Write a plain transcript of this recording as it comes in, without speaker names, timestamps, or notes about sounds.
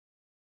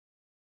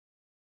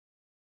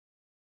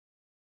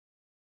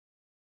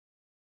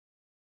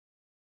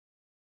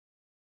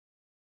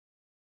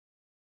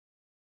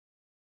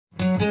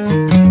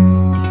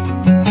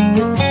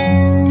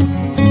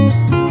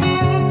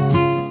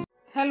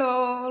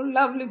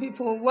Lovely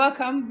people,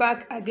 welcome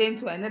back again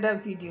to another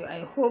video. I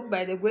hope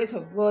by the grace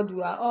of God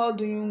you are all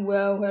doing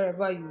well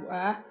wherever you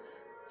are.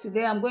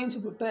 Today I'm going to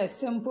prepare a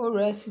simple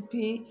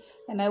recipe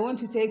and I want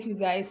to take you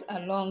guys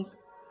along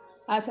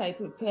as I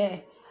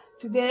prepare.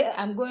 Today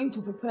I'm going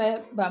to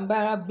prepare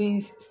Bambara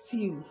beans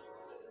stew.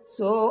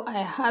 So I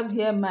have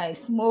here my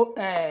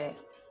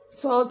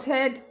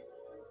salted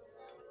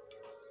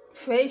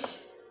fish.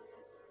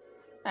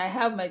 I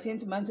have my tin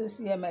tomatoes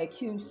here, my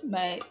cubes,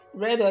 my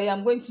red oil.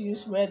 I'm going to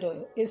use red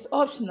oil. It's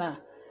optional.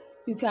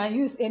 You can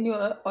use any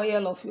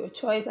oil of your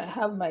choice. I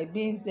have my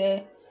beans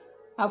there.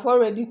 I've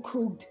already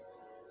cooked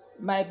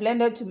my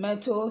blended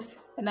tomatoes,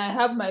 and I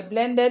have my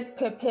blended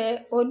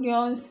pepper,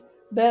 onions,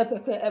 bell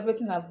pepper,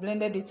 everything. I've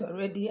blended it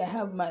already. I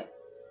have my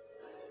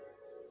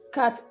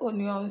cut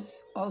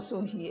onions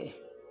also here.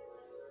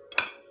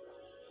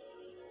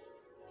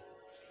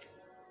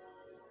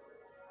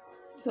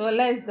 So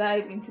let's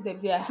dive into the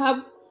video. I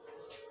have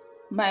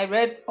my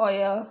red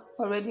oil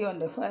already on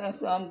the fire,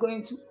 so I'm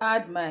going to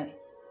add my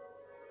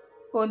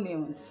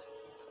onions.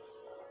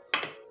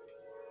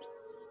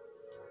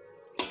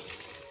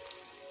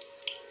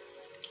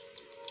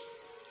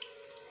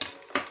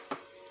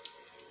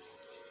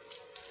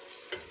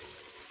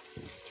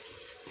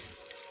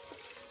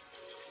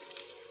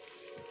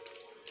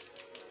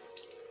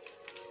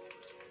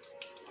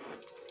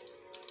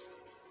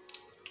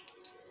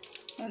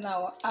 And I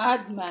will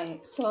add my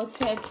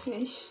salted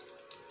fish.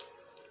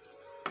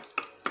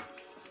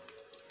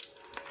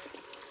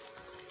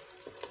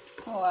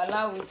 I will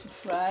allow it to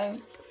fry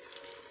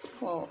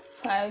for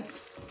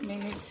 5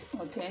 minutes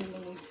or 10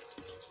 minutes.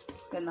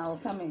 Then I will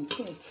come and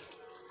check.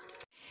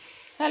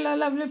 Hello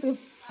lovely people.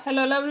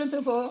 Hello lovely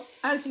people.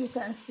 As you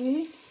can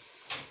see,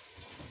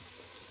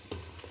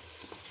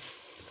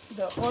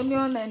 the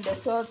onion and the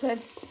salted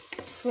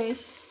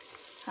fish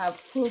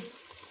have cooked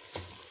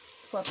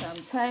for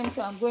some time,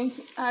 so I'm going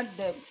to add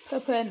the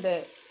pepper and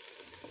the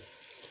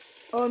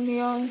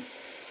onions,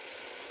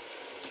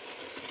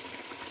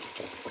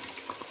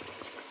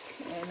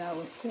 and I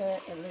will stir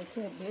a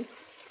little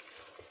bit.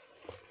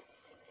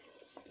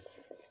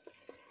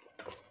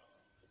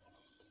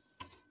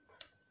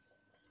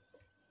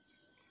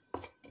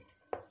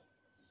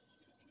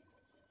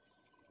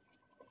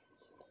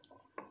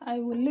 I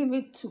will leave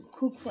it to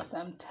cook for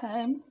some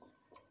time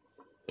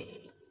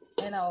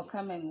and I will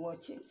come and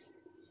watch it.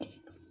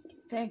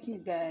 Thank you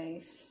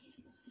guys.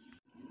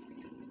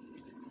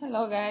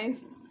 Hello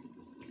guys.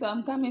 So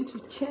I'm coming to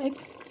check.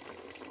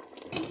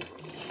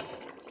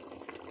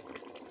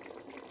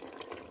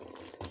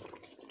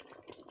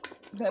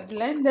 The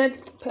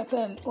blended pepper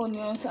and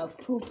onions have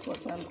cooked for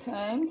some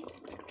time.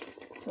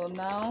 So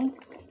now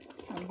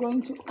I'm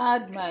going to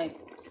add my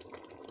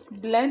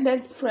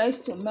blended fresh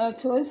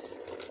tomatoes.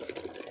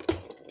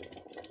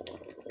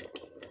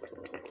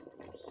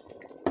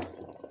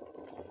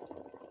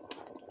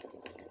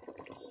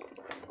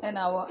 And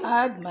I will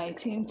add my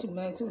tin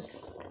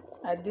tomatoes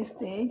at this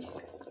stage.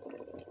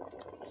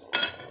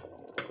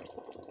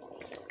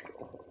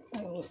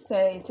 I will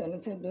stir it a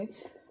little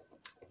bit.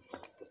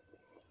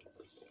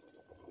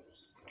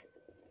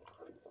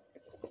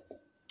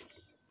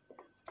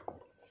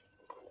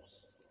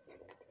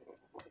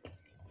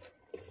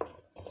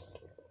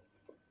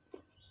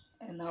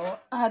 And I will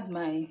add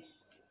my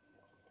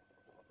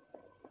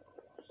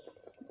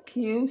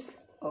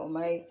cubes or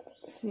my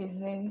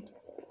seasoning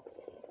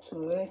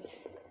to it.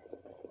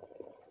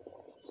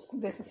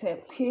 This is a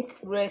quick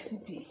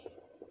recipe.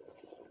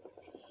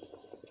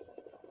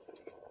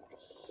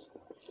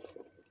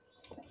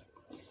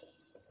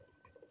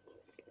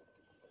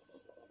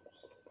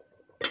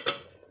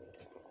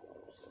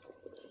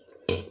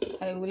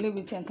 I will leave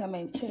it and come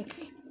and check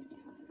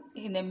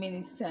in a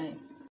minute's time.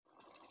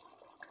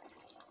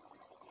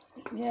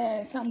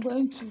 Yes, I'm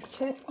going to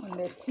check on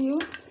the stew.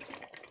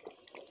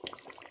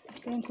 I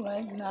think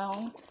right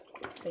now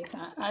I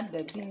can add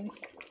the beans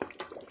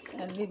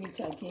and leave it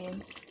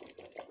again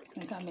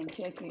and come and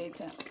check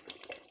later.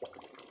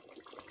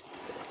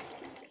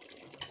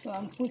 So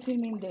I'm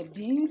putting in the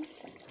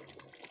beans,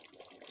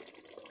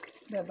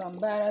 the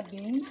Bambara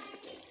beans.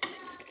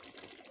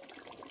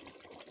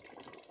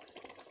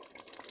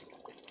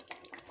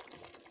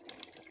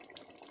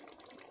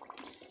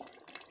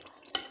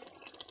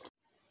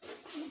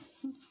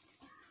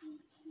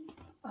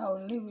 I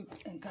will leave it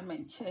and come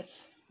and check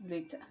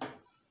later.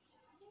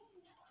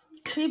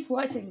 Keep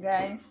watching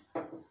guys.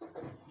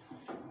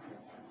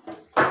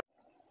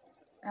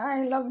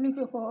 Hi lovely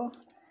people.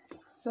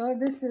 So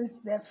this is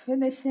the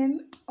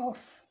finishing of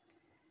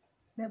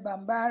the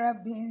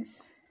Bambara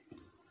beans.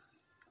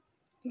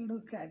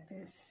 Look at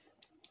this.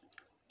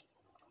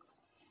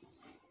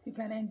 You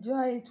can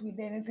enjoy it with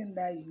anything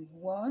that you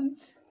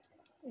want.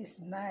 It's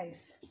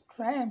nice.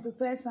 Try and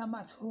prepare some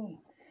at home.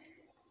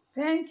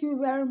 Thank you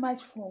very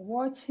much for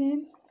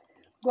watching.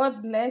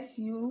 God bless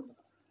you.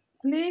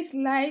 Please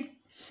like,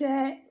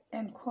 share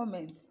and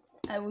comment.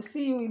 I will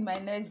see you in my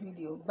next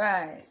video.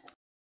 Bye.